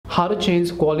How to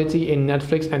change quality in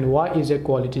Netflix and why is your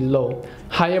quality low?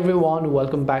 Hi everyone,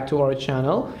 welcome back to our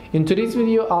channel. In today's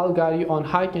video, I'll guide you on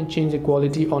how you can change the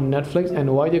quality on Netflix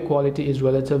and why the quality is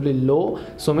relatively low.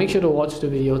 So make sure to watch the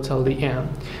video till the end.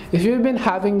 If you've been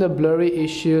having the blurry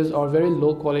issues or very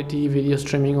low quality video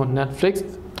streaming on Netflix,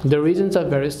 the reasons are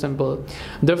very simple.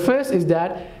 The first is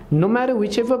that no matter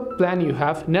whichever plan you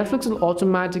have, Netflix will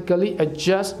automatically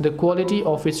adjust the quality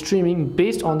of its streaming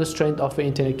based on the strength of your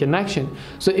internet connection.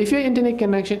 So if your internet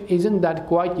connection isn't that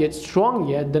quite yet strong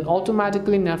yet, then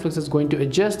automatically Netflix is going to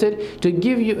adjust it to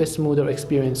give you a smoother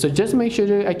experience. So just make sure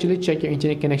to actually check your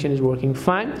internet connection is working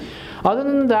fine. Other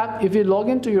than that, if you log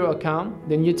into your account,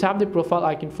 then you tap the profile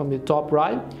icon from the top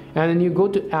right and then you go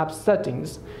to app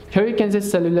settings. Here you can see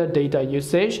cellular data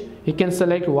usage. You can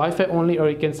select Wi-Fi only or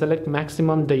you can select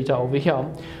maximum data over here.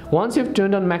 Once you've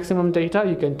turned on maximum data,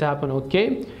 you can tap on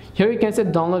OK. Here you can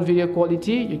set download video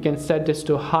quality. You can set this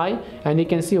to high and you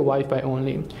can see Wi-Fi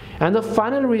only. And the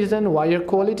final reason why your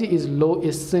quality is low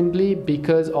is simply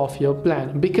because of your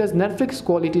plan. Because Netflix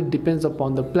quality depends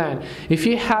upon the plan. If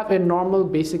you have a normal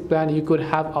basic plan, you could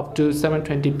have up to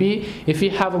 720p. If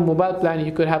you have a mobile plan,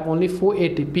 you could have only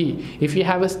 480p. If you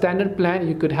have a standard plan,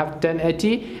 you could have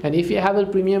 1080. And if you have a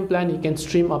premium plan, you can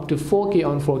stream up to 4K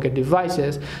on 4K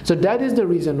devices. So that is the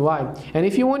reason why. And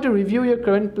if you want to review your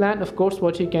current plan, of course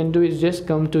what you can do is just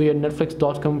come to your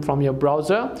netflix.com from your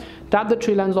browser, tap the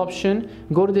three lines option,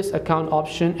 go to this account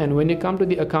option, and when you come to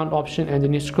the account option and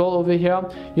then you scroll over here,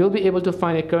 you'll be able to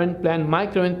find a current plan. My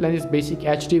current plan is basic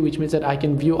HD, which means that I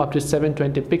can view up to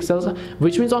 720 pixels,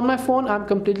 which means on my phone I'm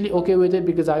completely okay with it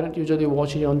because I don't usually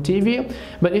watch it on TV.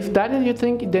 But if that is your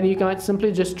thing, then you can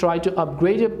simply just try to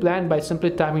upgrade your plan by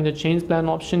simply tapping the change plan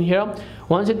option here.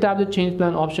 Once you tap the change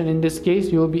plan option, in this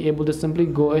case you will be able to simply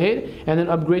go ahead and then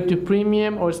upgrade to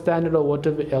premium or standard or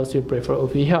whatever else you prefer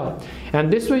over here.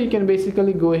 And this way you can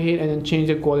basically go ahead and then change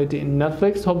the quality in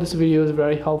Netflix. Hope this video is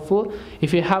very helpful.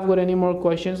 If you have got any more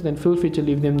questions, then feel free to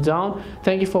leave them down.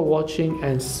 Thank you for watching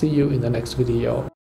and see you in the next video.